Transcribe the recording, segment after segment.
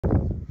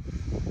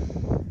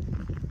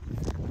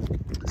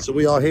So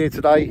we are here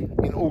today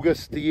in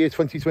August, the year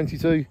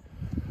 2022.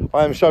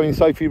 I am showing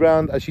Sophie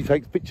round as she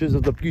takes pictures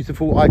of the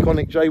beautiful,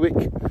 iconic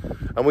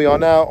Jaywick. And we are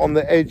now on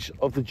the edge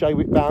of the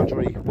Jaywick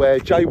boundary, where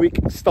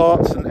Jaywick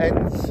starts and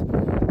ends,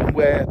 and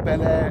where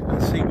Bel Air and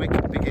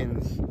Seawick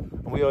begins.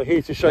 And we are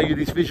here to show you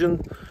this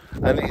vision,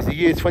 and it is the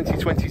year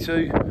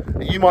 2022.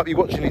 And you might be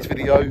watching this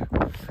video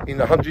in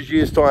 100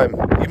 years' time.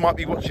 You might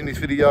be watching this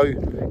video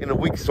in a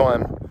week's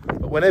time.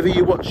 But whenever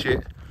you watch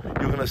it,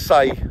 you're going to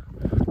say,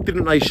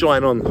 didn't they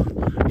shine on?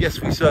 Yes,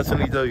 we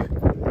certainly do.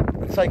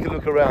 And take a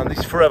look around.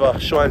 This forever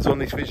shines on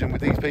this vision with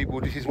these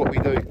people. This is what we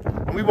do.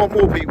 And we want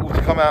more people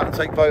to come out and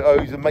take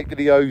photos and make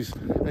videos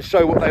and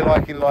show what they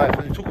like in life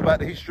and talk about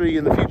the history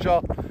and the future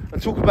and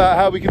talk about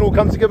how we can all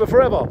come together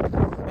forever.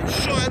 And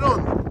shine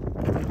on.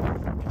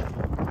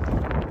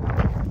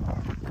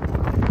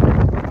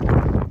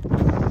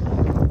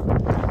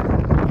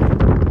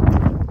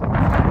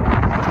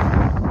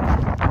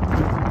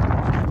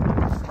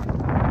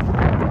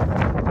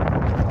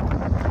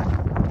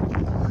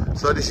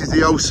 So this is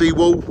the old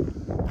seawall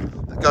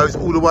that goes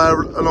all the way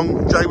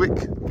along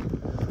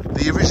Jaywick.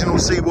 The original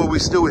seawall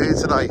is still here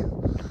today.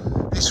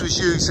 This was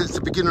used since the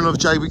beginning of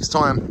Jaywick's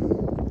time.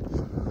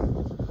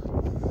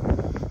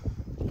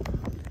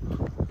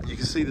 You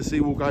can see the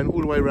seawall going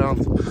all the way around.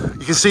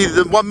 You can see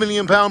the £1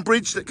 million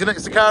bridge that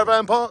connects the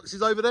caravan parks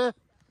is over there.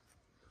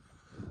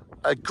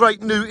 A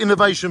great new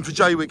innovation for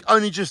Jaywick,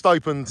 only just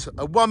opened.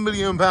 A £1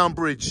 million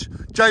bridge.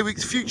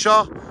 Jaywick's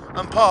future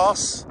and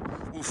past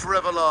will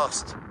forever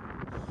last.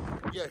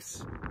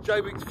 Yes,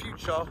 Jaywick's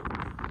future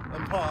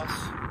and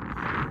past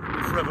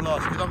will forever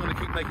last, because I'm going to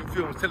keep making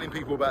films telling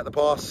people about the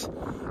past,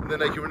 and then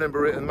they can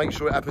remember it and make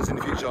sure it happens in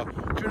the future.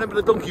 Do you remember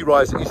the donkey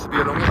rides that used to be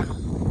along it?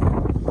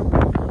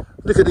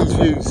 Look at these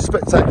views,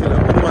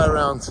 spectacular all the way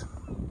around.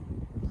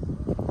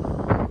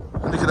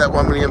 And look at that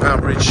 £1 million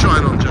bridge,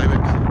 shine on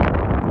Jaywick.